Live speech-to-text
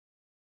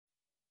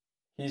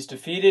He's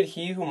defeated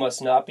he who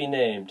must not be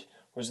named,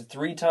 was a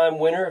three-time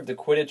winner of the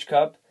Quidditch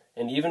Cup,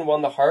 and even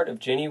won the heart of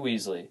Ginny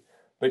Weasley.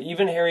 But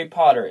even Harry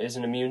Potter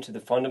isn't immune to the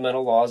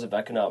fundamental laws of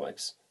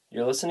economics.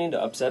 You're listening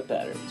to Upset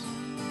Patterns.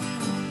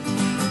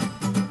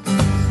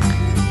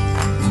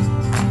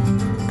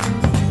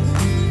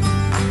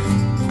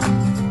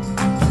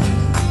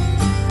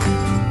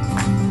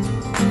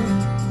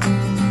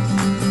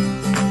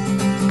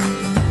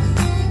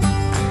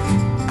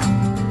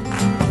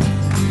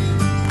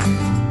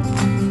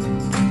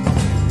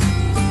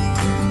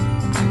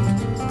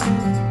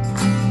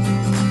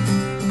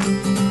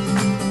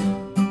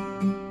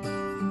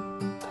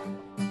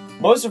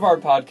 Most of our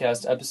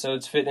podcast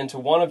episodes fit into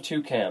one of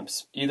two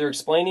camps, either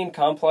explaining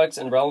complex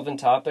and relevant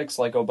topics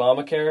like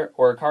Obamacare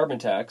or a carbon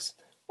tax,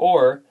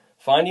 or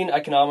finding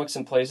economics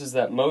in places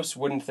that most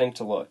wouldn't think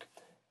to look.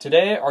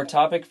 Today, our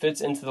topic fits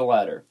into the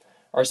latter.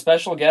 Our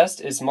special guest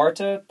is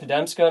Marta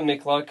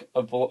Podemska-Mikluk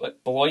of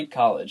Beloit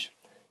College,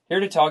 here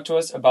to talk to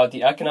us about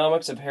the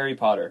economics of Harry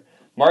Potter.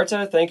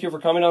 Marta, thank you for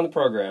coming on the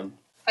program.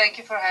 Thank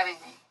you for having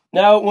me.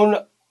 Now, when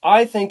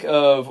I think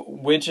of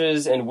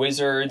witches and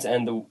wizards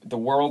and the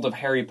world of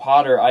Harry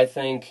Potter, I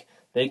think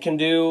they can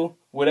do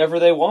whatever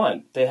they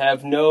want. They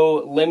have no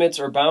limits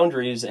or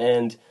boundaries,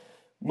 and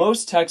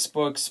most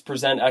textbooks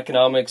present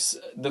economics,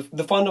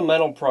 the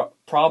fundamental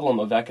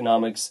problem of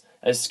economics,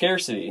 as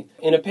scarcity.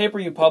 In a paper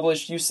you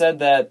published, you said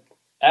that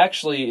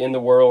actually in the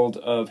world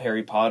of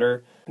Harry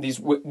Potter, these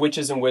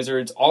witches and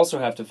wizards also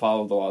have to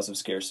follow the laws of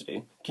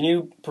scarcity. Can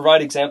you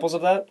provide examples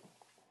of that?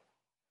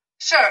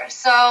 Sure.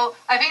 So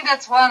I think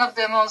that's one of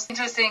the most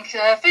interesting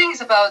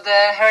things about the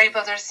Harry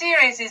Potter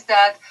series is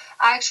that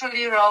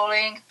actually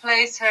Rowling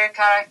placed her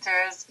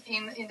characters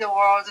in the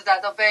world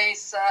that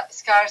obeys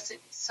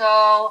scarcity.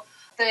 So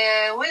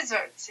the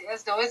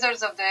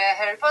wizards of the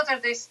Harry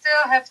Potter, they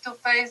still have to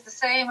face the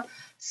same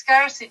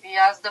scarcity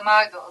as the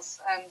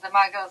muggles, and the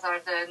muggles are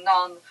the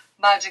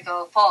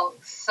non-magical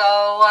folks.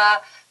 So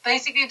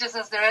basically, just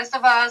as the rest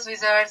of us,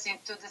 wizards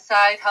need to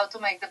decide how to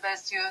make the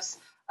best use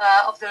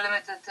of the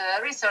limited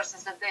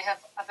resources that they have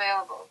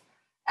available.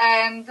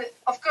 And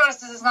of course,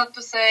 this is not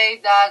to say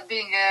that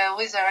being a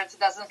wizard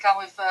doesn't come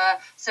with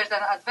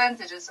certain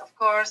advantages. Of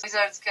course,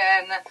 wizards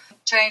can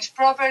change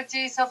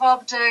properties of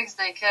objects,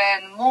 they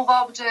can move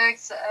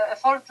objects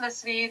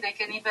effortlessly, they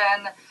can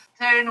even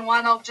turn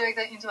one object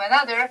into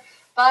another,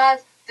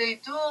 but they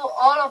do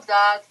all of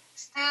that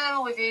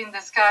still within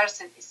the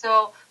scarcity.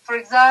 So, for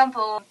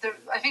example,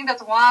 I think that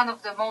one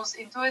of the most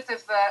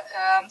intuitive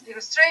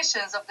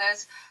illustrations of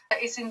this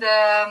is in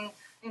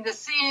the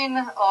scene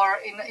or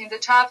in the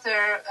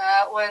chapter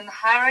when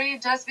Harry,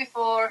 just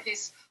before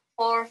his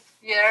 4th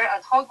year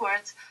at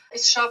Hogwarts,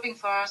 is shopping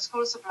for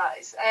school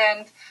supplies.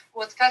 And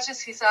what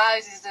catches his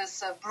eyes is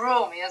this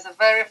broom. He has a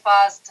very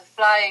fast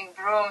flying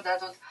broom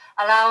that would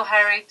allow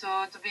Harry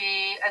to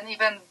be an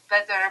even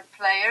better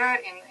player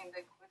in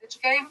the Quidditch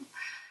game.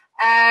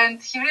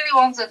 And he really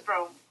wants that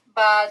broom.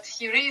 But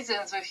he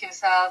reasons with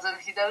himself and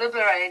he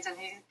deliberates and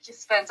he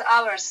spends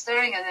hours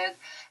staring at it.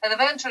 And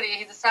eventually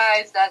he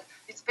decides that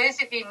it's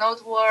basically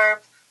not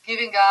worth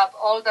giving up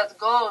all that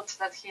gold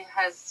that he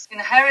has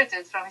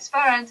inherited from his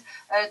parents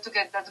to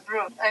get that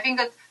broom. I think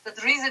that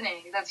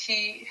reasoning that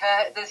he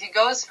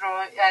goes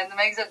through and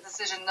makes that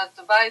decision not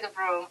to buy the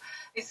broom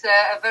is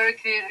a very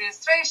clear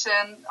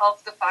illustration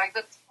of the fact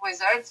that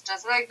wizards,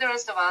 just like the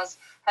rest of us,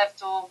 have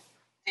to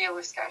deal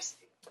with scarcity.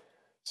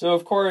 So,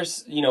 of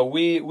course,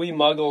 we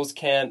muggles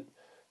can't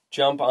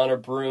jump on a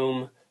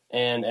broom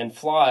and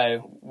fly,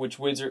 which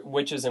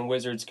witches and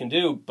wizards can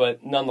do,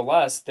 but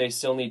nonetheless, they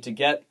still need to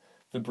get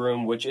the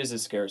broom, which is a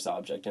scarce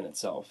object in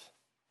itself.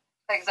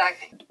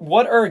 Exactly.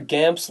 What are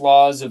Gamp's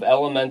laws of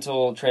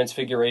elemental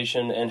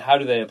transfiguration, and how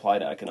do they apply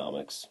to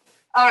economics?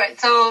 All right,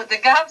 so the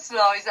Gamp's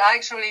law is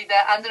actually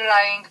the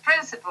underlying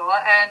principle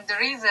and the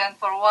reason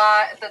for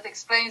why that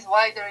explains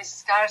why there is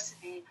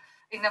scarcity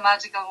in the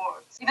magical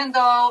world. Even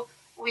though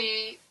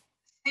we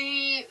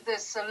see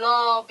this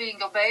law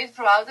being obeyed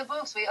throughout the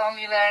books, we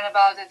only learn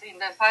about it in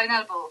the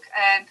final book.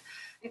 And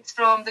it's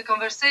from the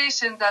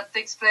conversation that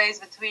takes place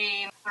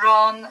between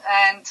Ron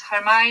and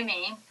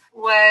Hermione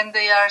when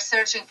they are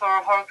searching for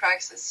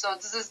Horcruxes. So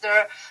this is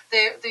their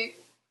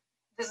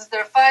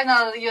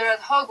final year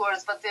at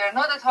Hogwarts, but they are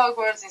not at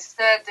Hogwarts.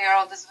 Instead, they are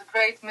on this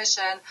great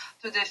mission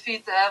to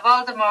defeat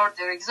Voldemort.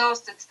 They're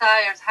exhausted,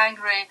 tired,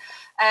 hungry,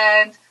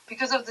 and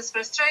because of this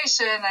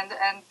frustration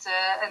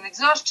and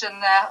exhaustion,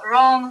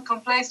 Ron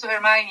complains to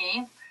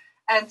Hermione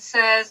and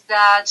says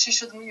that she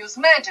should use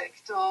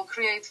magic to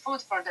create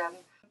food for them.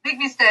 Big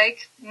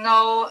mistake,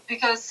 no,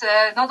 because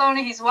not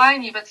only he's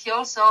whiny, but he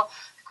also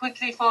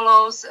quickly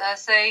follows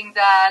saying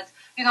that,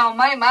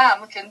 my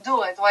mom can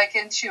do it, why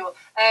can't you?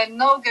 And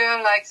no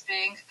girl likes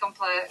being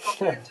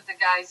compared to the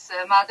guy's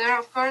mother,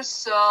 of course,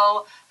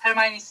 so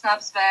Hermione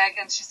snaps back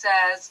and she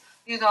says,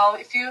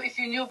 if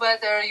you knew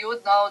better, you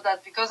would know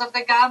that because of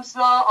the Gamp's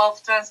law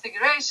of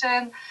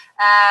transfiguration,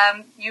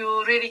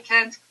 you really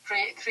can't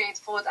create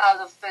food out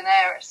of thin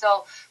air.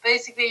 So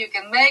basically, you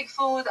can make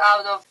food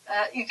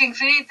you can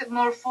create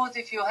more food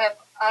if you have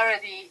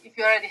if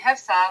you already have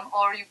some,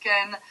 or you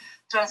can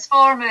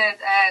transform it,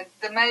 and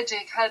the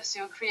magic helps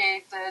you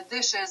create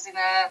dishes in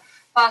a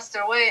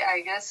faster way,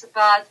 I guess,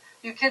 but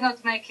you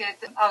cannot make it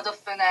out of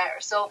thin air.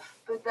 So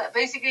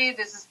basically,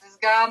 this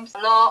Gauss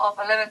law of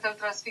elemental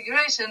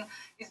transfiguration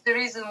is the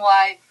reason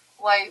why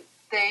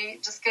they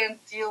just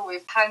can't deal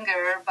with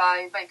hunger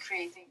by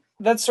creating.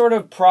 That sort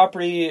of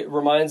property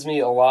reminds me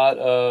a lot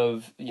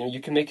of,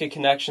 you can make a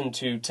connection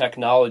to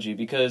technology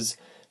because,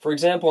 for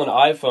example, an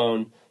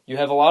iPhone, you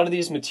have a lot of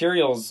these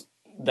materials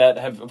that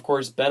have, of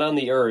course, been on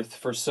the earth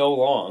for so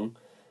long,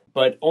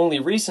 but only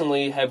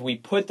recently have we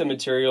put the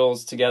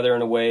materials together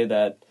in a way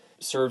that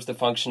serves the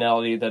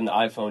functionality that an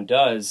iPhone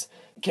does.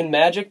 Can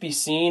magic be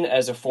seen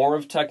as a form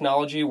of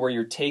technology where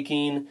you're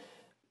taking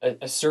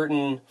a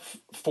certain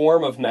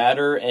form of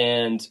matter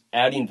and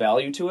adding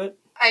value to it?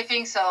 I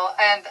think so,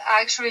 and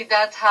actually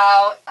that's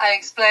how I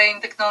explain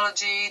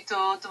technology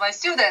to my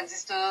students,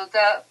 is to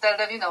tell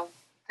them,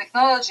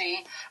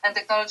 technology and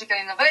technological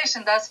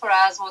innovation, that's for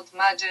us what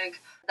magic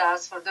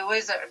does for the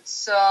wizards.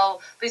 So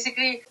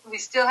basically, we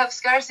still have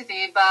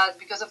scarcity, but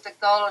because of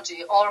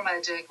technology or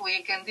magic,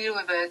 we can deal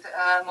with it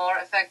more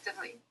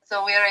effectively.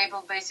 So we are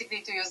able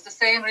basically to use the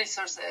same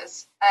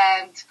resources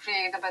and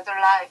create a better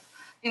life.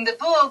 In the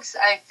books,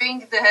 I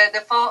think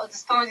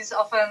this point is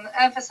often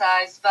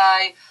emphasized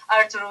by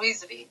Arthur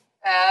Weasley,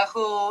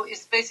 who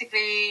is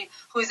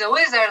a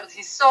wizard, but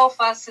he's so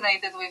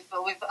fascinated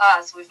with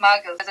us, with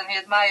muggles, and he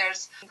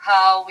admires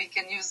how we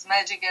can use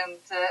magic and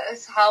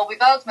how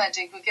without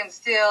magic we can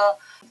still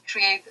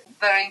create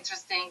very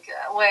interesting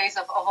ways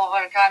of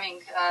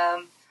overcoming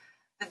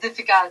the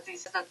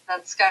difficulties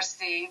that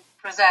scarcity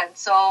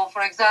presents. So,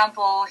 for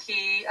example,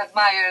 he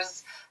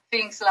admires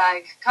things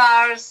like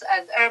cars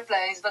and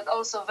airplanes, but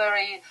also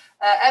very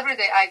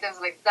everyday items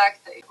like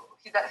duct tape.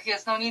 He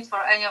has no need for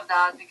any of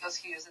that because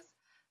he uses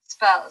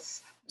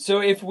spells.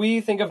 So if we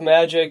think of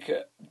magic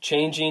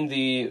changing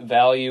the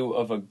value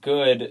of a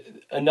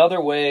good, another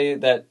way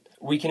that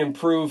we can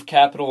improve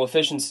capital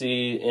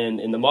efficiency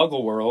in the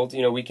Muggle world,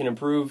 we can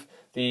improve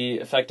the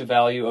effective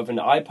value of an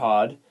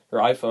iPod or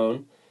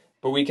iPhone,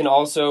 but we can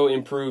also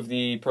improve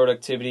the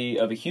productivity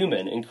of a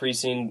human,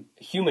 increasing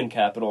human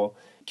capital.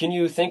 Can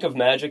you think of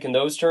magic in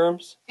those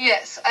terms?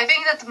 Yes, I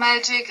think that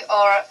magic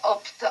or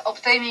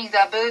obtaining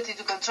the ability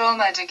to control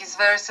magic is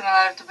very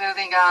similar to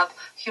building up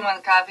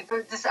human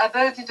capital. This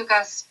ability to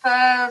cast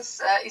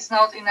spells is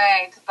not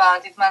innate,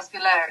 but it must be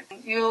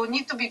learned. You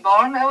need to be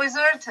born a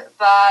wizard,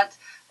 but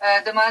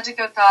the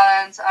magical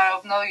talents are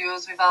of no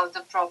use without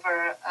the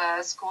proper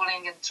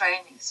schooling and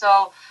training.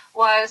 So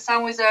while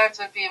some wizards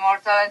will be more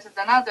talented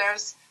than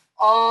others,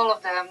 all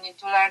of them need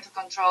to learn to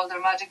control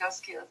their magical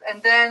skills.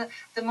 And then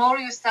the more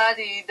you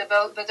study, the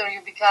better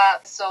you become.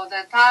 So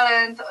the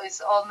talent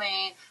is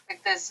only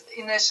like this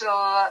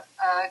initial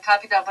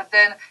capital, but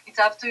then it's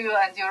up to you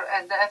and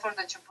the effort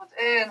that you put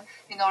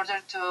in order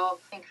to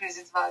increase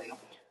its value.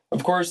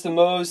 Of course, the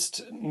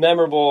most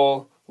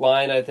memorable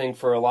line, I think,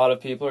 for a lot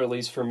of people, or at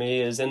least for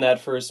me, is in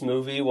that first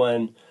movie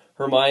when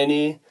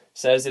Hermione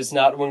says it's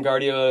not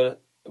Wingardium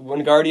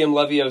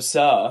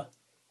Leviosa,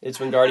 it's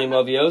Wingardium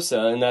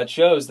Leviosa, and that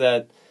shows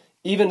that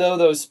even though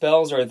those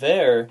spells are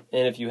there,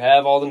 and if you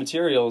have all the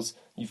materials,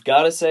 you've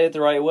got to say it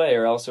the right way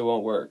or else it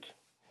won't work.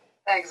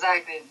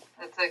 Exactly.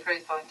 That's a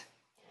great point.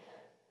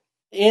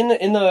 In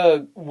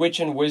the witch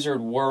and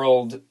wizard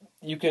world,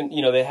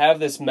 they have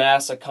this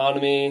mass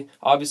economy,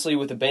 obviously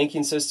with the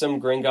banking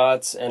system,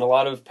 Gringotts, and a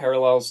lot of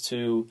parallels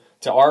to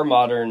our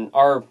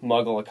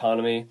Muggle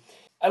economy.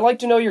 I'd like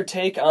to know your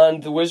take on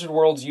the wizard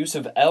world's use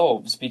of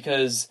elves,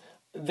 because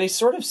they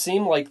sort of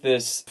seem like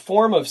this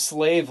form of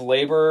slave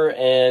labor,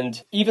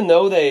 and even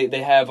though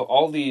they have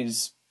all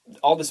this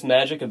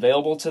magic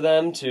available to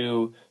them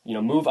to,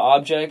 move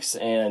objects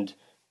and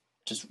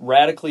just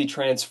radically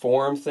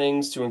transform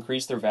things to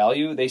increase their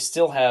value, they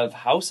still have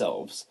house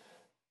elves.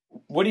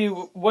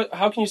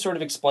 How can you sort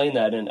of explain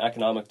that in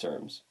economic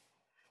terms?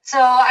 So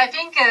I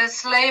think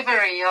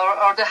slavery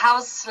or the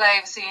house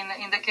slaves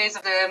in the case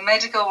of the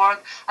magical world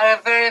are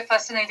a very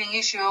fascinating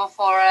issue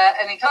for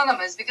an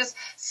economist, because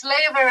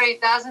slavery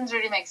doesn't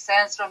really make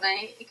sense from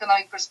the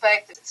economic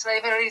perspective.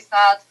 Slavery is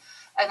not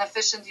an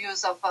efficient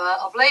use of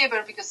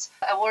labor, because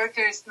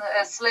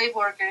a slave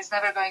worker is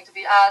never going to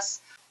be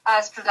as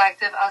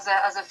productive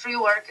as a free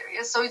worker.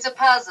 Yes? So it's a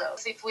puzzle.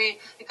 If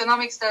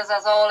economics tells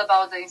us all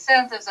about the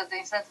incentives, that the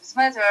incentives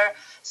matter.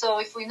 So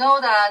if we know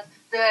that,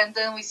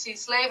 then we see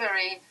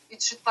slavery,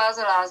 it should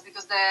puzzle us,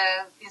 because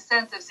the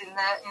incentives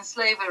in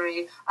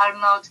slavery are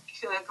not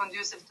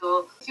conducive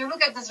to. If you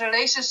look at this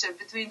relationship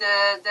between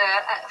the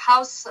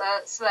house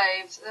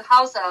slaves,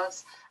 house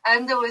elves,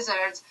 and the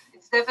wizards,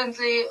 it's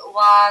definitely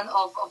one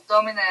of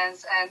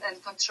dominance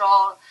and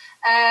control.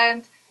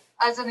 And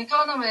as an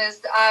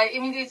economist, I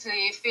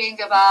immediately think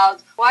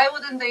about why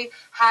wouldn't they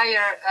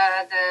hire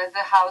the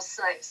house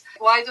slaves?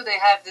 Why do they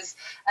have this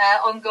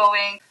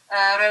ongoing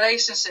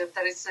relationship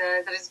that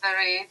is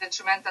very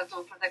detrimental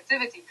to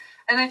productivity?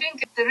 And I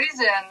think the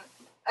reason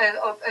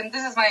and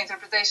this is my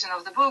interpretation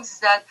of the books, is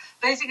that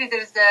basically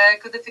there is the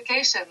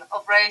codification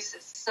of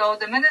races. So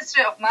the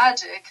Ministry of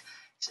Magic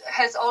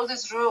has all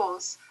these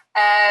rules,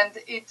 and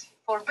it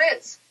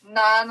forbids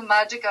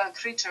non-human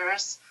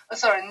creatures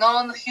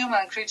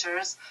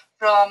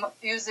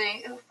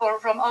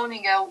from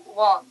owning a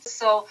wand.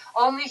 So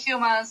only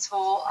humans who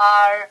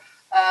are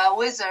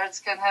wizards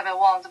can have a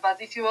wand.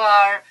 But if you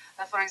are,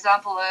 for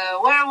example, a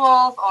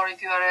werewolf, or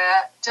if you are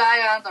a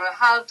giant or a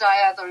half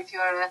giant, or if you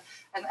are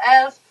an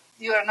elf,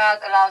 you are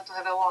not allowed to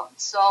have a wand.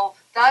 So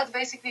that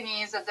basically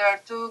means that there are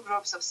two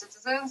groups of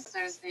citizens.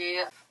 There's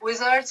the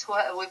wizards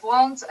with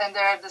wands, and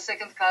there are the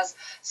second-class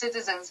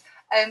citizens.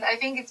 And I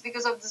think it's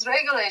because of this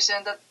regulation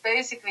that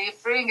basically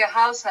freeing a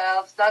house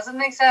elf doesn't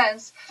make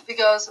sense,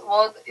 because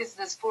what is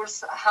this poor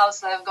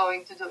house elf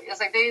going to do? It's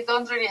like they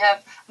don't really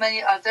have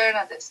many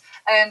alternatives.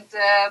 And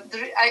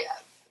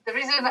the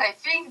reason I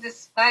think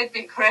this might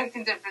be correct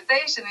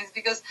interpretation is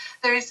because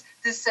there is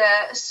this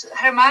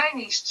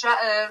Hermione,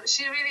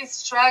 she really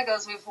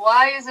struggles with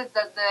why is it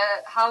that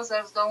the house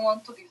elves don't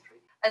want to be free.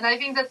 And I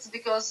think that's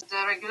because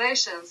the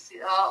regulations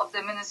of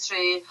the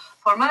Ministry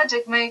for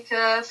Magic make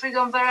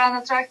freedom very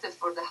unattractive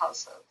for the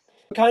house elves.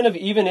 Kind of,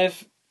 even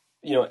if,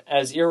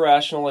 as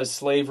irrational as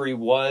slavery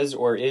was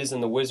or is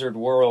in the wizard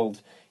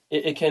world,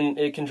 it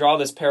can draw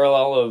this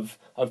parallel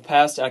of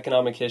past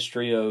economic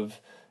history of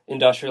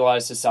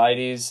industrialized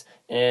societies,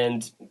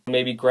 and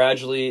maybe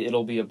gradually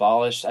it'll be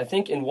abolished. I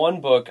think in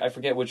one book, I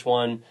forget which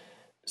one,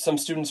 some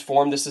students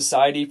formed a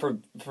society for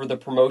the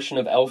promotion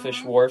of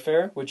elfish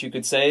warfare, which you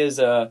could say is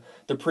the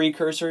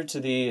precursor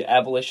to the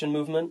abolition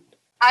movement.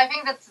 I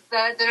think that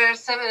there are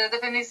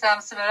definitely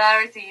some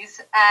similarities,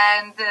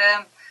 and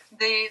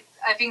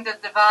I think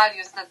that the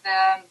values that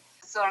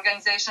this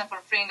organization for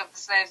freeing of the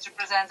slaves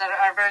represents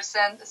are very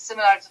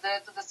similar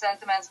to the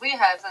sentiments we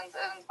have, and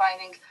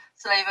finding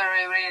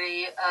slavery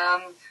really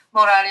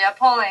morally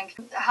appalling.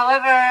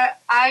 However,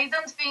 I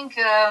don't think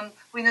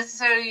we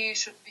necessarily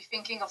should be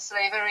thinking of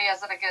slavery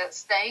as like a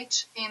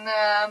stage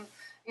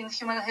in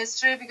human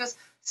history, because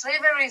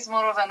slavery is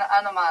more of an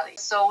anomaly.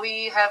 So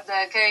we have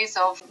the case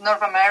of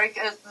North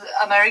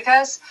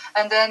Americas,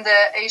 and then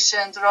the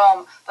ancient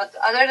Rome. But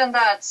other than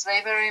that,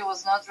 slavery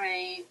was not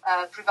really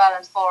a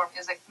prevalent form.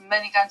 It's like in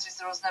many countries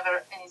there was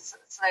never any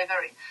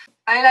slavery.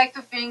 I like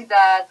to think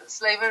that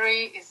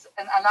slavery is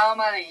an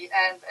anomaly,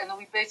 and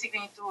we basically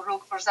need to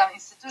look for some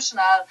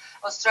institutional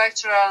or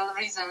structural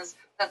reasons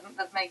that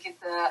make it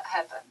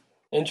happen.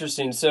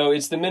 Interesting. So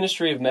it's the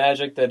Ministry of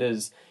Magic that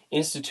is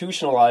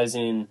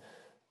institutionalizing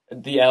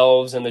the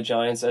elves and the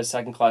giants as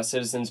second-class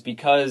citizens,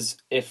 because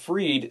if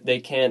freed, they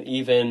can't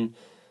even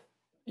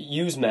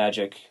use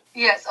magic.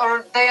 Yes,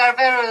 or they are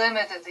very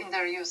limited in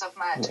their use of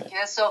magic. Right.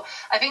 Yes, so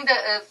I think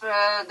that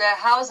the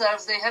house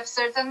elves, they have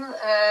certain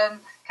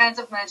kinds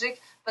of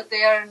magic, but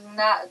they are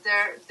not.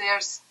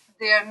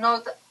 They are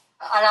not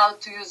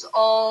allowed to use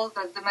all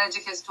that the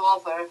magic has to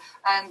offer,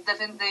 and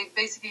they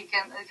basically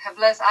can have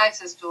less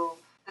access to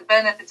the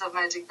benefits of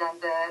magic than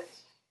the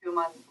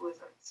human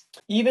wizards.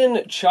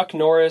 Even Chuck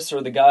Norris,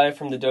 or the guy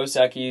from the Dos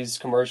Equis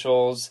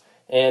commercials,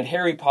 and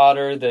Harry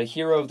Potter, the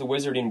hero of the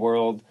wizarding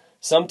world,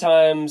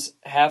 sometimes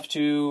have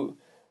to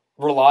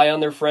rely on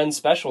their friends'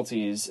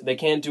 specialties. They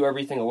can't do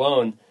everything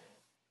alone.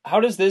 How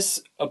does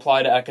this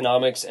apply to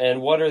economics,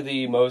 and what are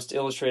the most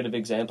illustrative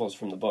examples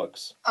from the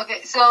books?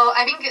 Okay, so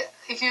I think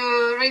if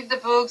you read the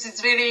books,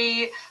 it's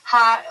really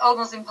hard,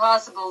 almost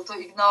impossible to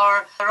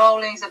ignore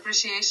Rowling's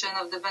appreciation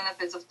of the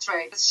benefits of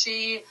trade.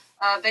 She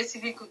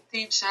basically could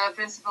teach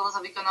principles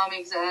of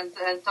economics and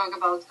talk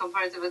about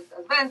comparative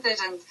advantage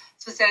and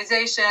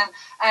specialization.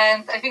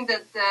 And I think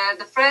that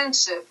the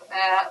friendship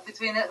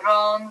between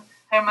Ron,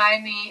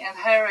 Hermione, and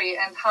Harry,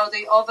 and how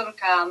they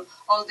overcome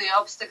all the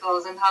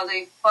obstacles and how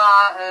they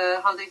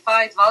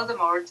fight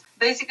Voldemort,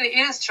 basically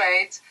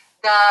illustrates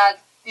that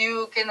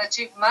you can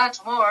achieve much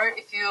more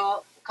if you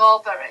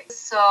cooperate.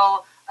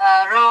 So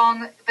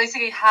Ron,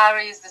 basically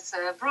Harry is this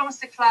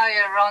broomstick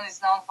flyer. Ron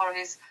is known for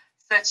his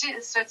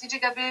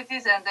strategic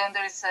abilities, and then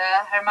there is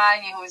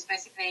Hermione, who is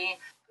basically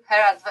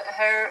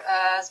her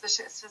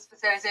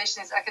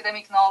specialization is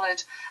academic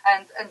knowledge,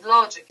 and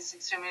logic is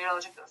extremely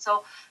logical.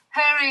 So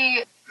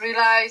Harry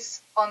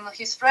relies on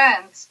his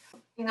friends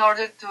in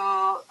order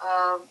to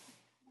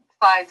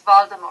fight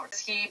Voldemort.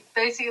 He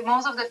basically,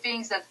 most of the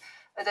things that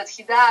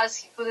he does,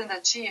 he couldn't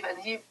achieve, and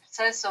he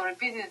says so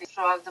repeatedly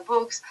throughout the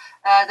books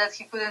that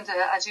he couldn't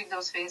achieve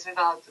those things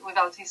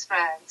without his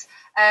friends.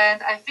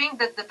 And I think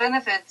that the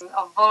benefits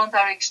of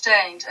voluntary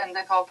exchange and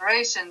the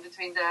cooperation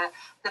between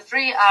the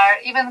three are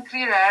even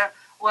clearer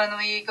when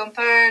we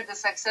compare the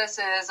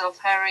successes of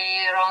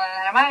Harry, Ron,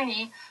 and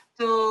Hermione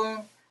to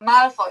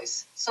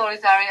Malfoy's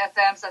solitary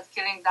attempts at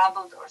killing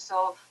Dumbledore.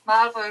 So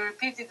Malfoy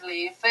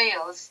repeatedly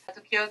fails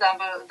to kill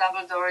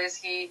Dumbledore as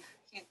he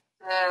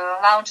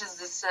launches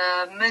this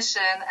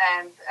mission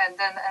and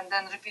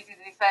then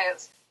repeatedly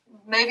fails.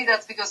 Maybe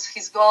that's because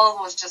his goal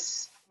was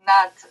just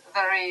not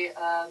very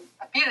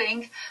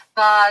appealing,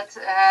 but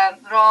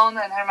Ron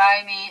and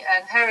Hermione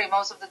and Harry,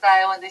 most of the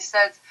time when they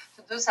set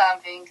to do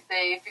something,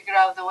 they figure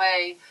out the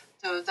way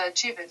to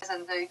achieve it.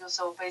 And they do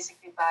so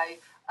basically by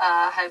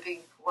helping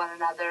one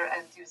another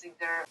and using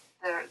their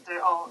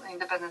own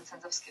independent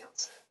sense of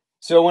skills.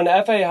 So when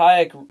F.A.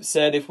 Hayek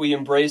said if we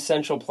embrace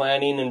central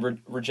planning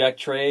and reject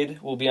trade,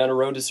 we'll be on a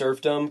road to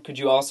serfdom, could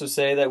you also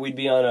say that we'd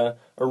be on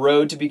a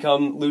road to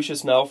become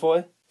Lucius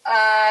Malfoy?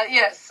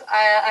 Yes,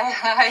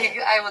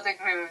 I would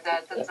agree with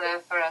that. That's a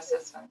fair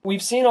assessment.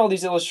 We've seen all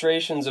these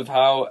illustrations of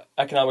how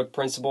economic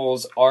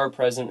principles are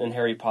present in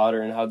Harry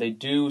Potter and how they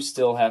do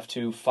still have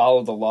to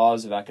follow the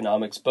laws of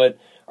economics, but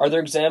are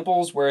there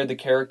examples where the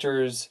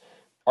characters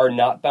are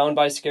not bound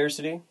by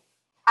scarcity?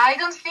 I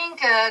don't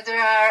think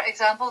there are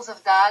examples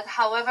of that.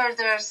 However,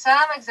 there are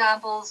some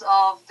examples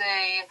of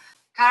the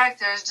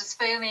characters just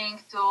failing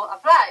to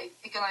apply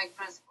economic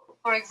principles.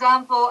 For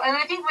example, and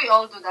I think we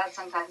all do that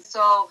sometimes.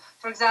 So,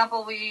 for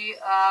example, we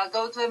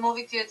go to a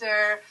movie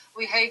theater,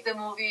 we hate the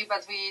movie,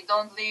 but we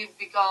don't leave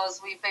because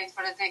we paid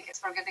for the tickets,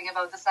 forgetting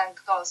about the sunk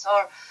cost.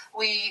 Or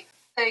we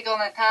take on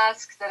a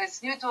task that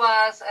is new to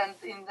us, and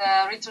in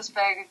the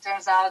retrospect, it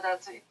turns out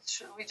that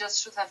we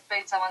just should have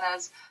paid someone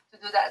else to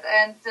do that.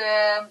 And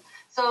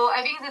so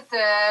I think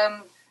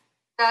that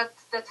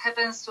that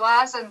happens to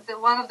us. And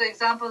one of the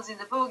examples in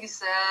the book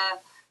is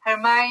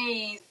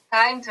Hermione's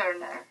time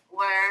turner,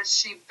 where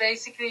she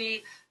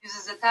basically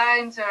uses a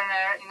time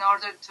turner in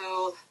order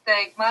to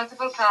take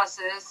multiple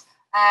classes,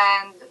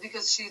 and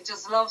because she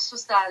just loves to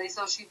study,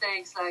 so she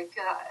takes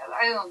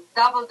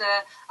double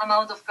the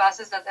amount of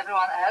classes that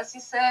everyone else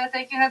is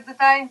taking at the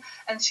time,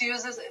 and she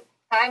uses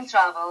time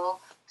travel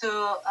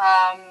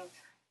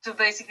to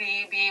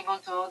basically be able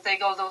to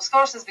take all those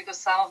courses because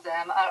some of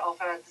them are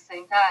offered at the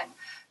same time.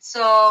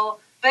 So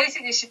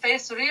basically, she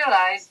fails to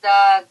realize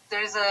that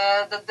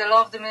that the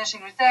law of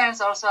diminishing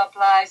returns also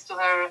applies to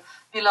her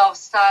beloved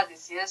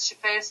studies. Yes, she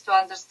fails to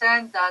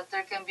understand that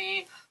there can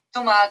be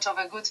too much of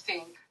a good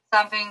thing,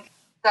 something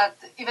that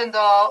even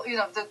though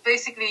that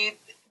basically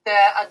the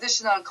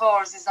additional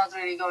course is not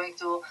really going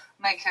to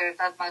make her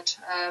that much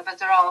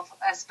better off,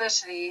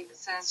 especially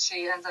since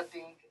she ends up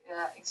being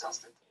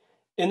exhausted.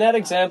 In that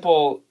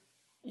example,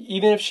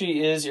 even if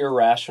she is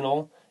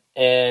irrational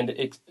and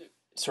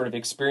sort of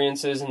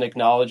experiences and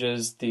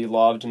acknowledges the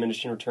law of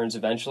diminishing returns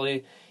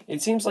eventually,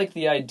 it seems like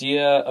the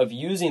idea of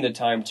using the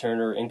time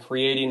turner and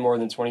creating more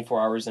than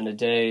 24 hours in a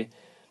day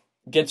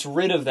gets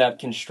rid of that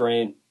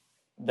constraint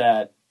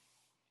that,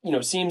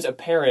 seems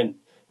apparent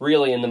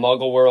really in the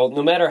Muggle world.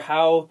 No matter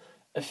how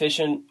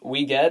efficient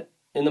we get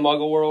in the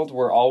Muggle world,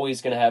 we're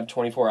always going to have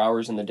 24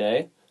 hours in the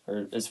day,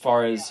 or as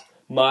far as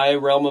my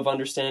realm of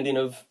understanding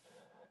of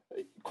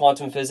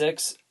quantum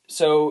physics.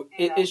 So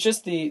it's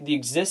just the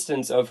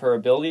existence of her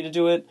ability to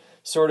do it,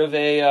 sort of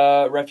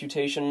a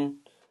refutation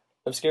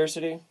of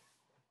scarcity?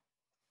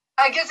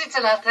 I guess it's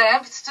an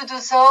attempt to do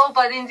so,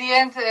 but in the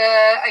end,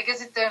 I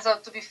guess it turns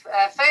out to be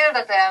a failed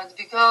attempt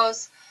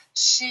because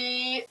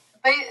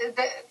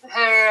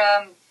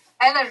her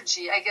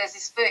energy, I guess,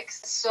 is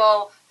fixed.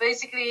 So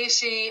basically,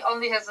 she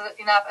only has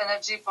enough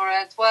energy for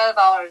a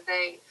 12-hour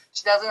day.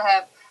 She doesn't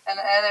have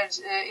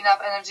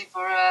enough energy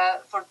for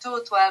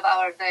 2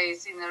 12-hour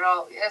days in a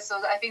row. Yeah,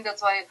 so I think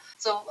that's why.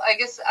 So I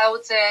guess I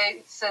would say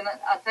it's an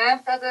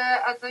attempt at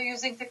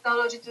using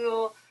technology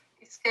to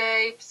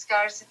escape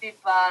scarcity,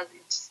 but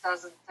it just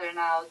doesn't turn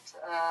out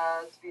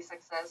to be a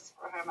success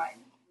for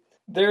Hermione.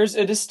 There's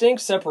a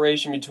distinct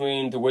separation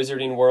between the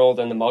wizarding world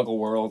and the Muggle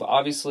world.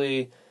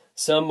 Obviously,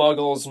 some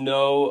Muggles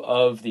know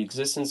of the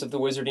existence of the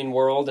wizarding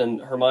world,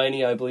 and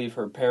Hermione, I believe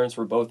her parents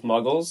were both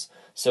Muggles,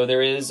 so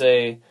there is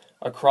a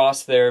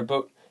cross there.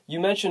 But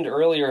you mentioned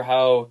earlier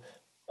how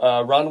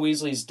Ron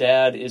Weasley's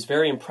dad is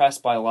very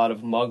impressed by a lot of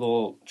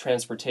Muggle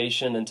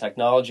transportation and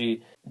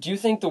technology. Do you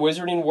think the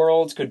wizarding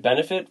world could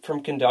benefit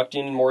from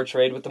conducting more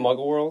trade with the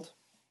Muggle world?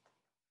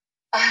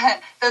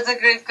 That's a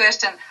great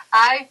question.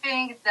 I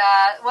think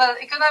that,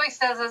 economics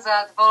tells us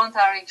that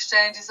voluntary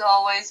exchange is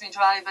always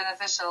mutually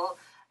beneficial.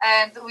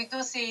 And we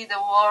do see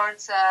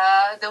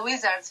the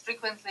wizards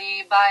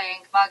frequently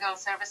buying Muggle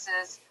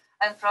services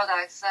and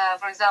products.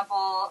 For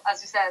example,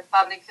 as you said,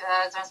 public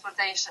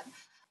transportation.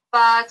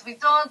 But we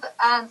don't,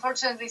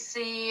 unfortunately,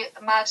 see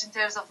much in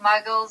terms of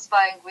Muggles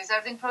buying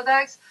wizarding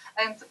products.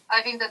 And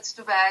I think that's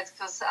too bad,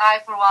 because I,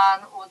 for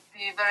one, would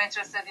be very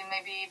interested in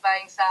maybe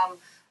buying some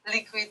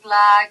liquid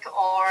lac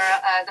or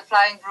the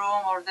flying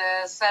broom or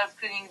the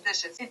self-cleaning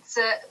dishes.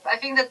 I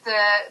think that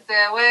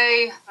the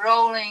way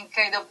Rowling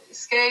kind of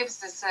escapes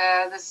this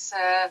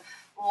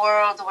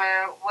world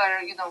where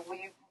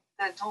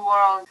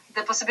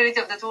the possibility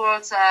of the two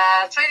worlds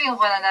trading with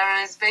one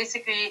another is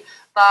basically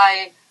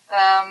by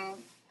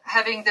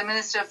having the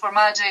Minister for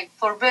Magic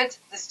forbid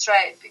this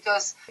trade,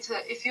 because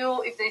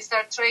if they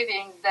start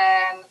trading,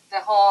 then the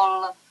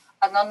whole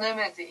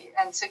anonymity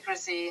and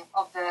secrecy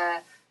of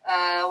the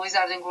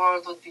wizarding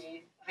world would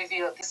be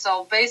revealed.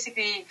 So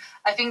basically,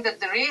 I think that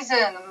the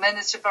reason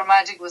Ministry for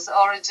Magic was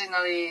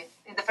originally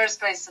in the first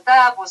place set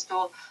up was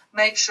to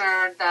make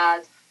sure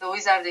that the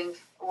wizarding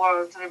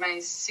world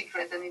remains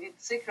secret, and if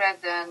it's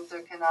secret, then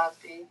there can't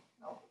be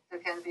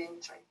any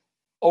trade.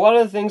 A lot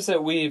of the things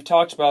that we've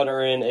talked about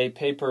are in a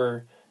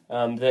paper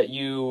that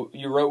you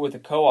wrote with a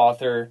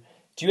co-author.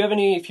 Do you have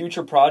any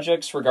future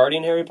projects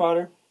regarding Harry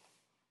Potter?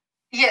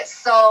 Yes,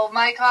 so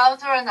my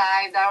co-author and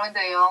I, Darwin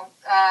Dayon,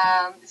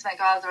 is my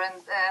co-author,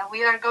 and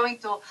we are going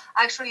to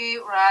actually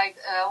write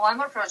one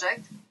more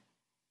project,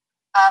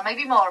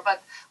 maybe more,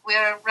 but we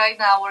are right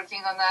now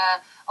working on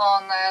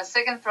a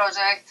second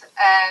project,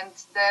 and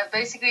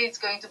basically it's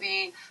going to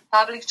be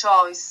public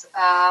choice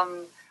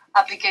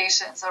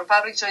applications or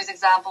public choice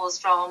examples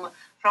from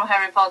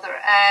Harry Potter.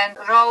 And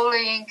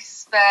Rowling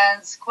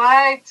spends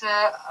quite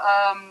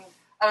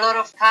a lot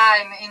of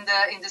time in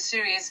the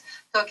series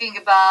talking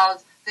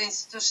about the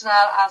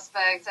institutional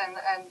aspects and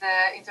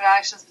the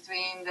interactions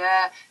between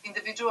the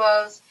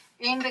individuals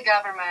in the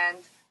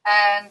government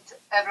and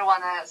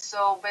everyone else.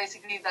 So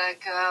basically,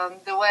 like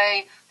the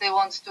way they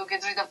want to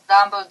get rid of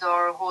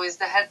Dumbledore, who is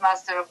the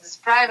headmaster of this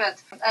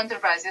private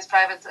enterprise, this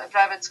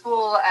private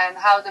school, and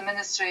how the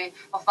Ministry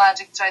of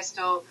Magic tries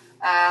to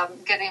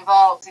get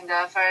involved in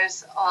the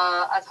affairs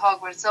at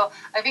Hogwarts. So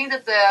I think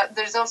that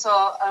there's also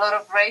a lot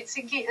of rent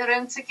seeking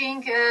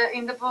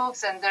in the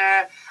books, and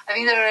I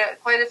think there are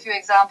quite a few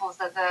examples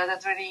that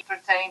really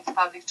pertain to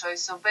public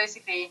choice. So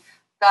basically,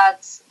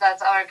 that's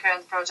our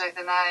current project,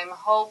 and I'm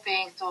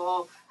hoping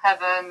to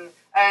have an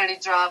early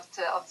draft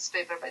of this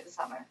paper by the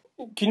summer.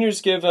 Can you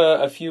just give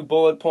a few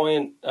bullet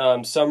point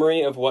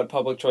summary of what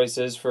public choice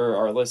is for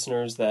our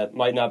listeners that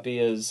might not be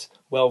as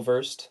well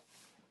versed?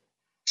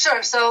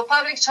 Sure. So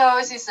public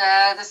choice is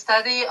the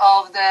study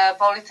of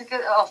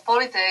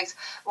politics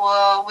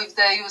with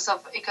the use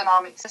of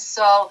economics.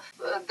 So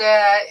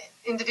the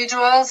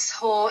individuals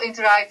who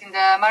interact in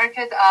the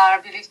market are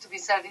believed to be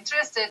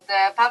self-interested.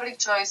 The public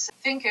choice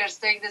thinkers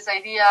take this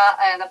idea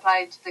and apply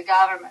it to the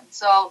government.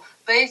 So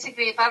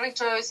basically, public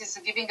choice is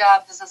giving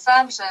up this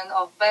assumption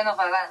of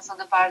benevolence on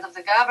the part of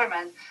the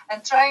government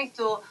and trying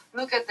to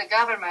look at the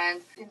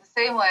government in the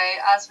same way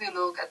as we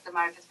look at the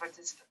market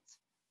participants.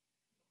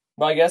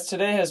 My guest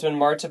today has been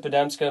Marta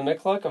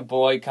Podemska-Mikluk of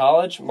Beloit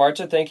College.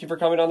 Marta, thank you for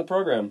coming on the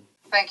program.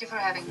 Thank you for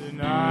having me.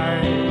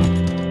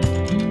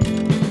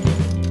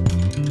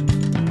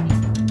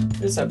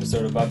 This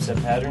episode of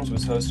Upset Patterns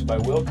was hosted by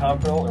Will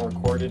Comprell and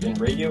recorded in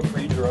Radio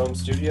Free Jerome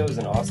Studios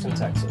in Austin,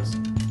 Texas.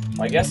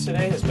 My guest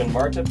today has been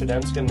Marta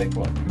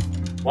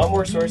Podemska-Mikluk. Want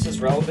more sources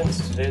relevant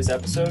to today's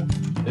episode?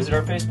 Visit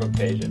our Facebook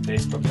page at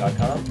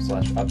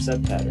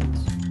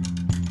facebook.com/upsetpatterns.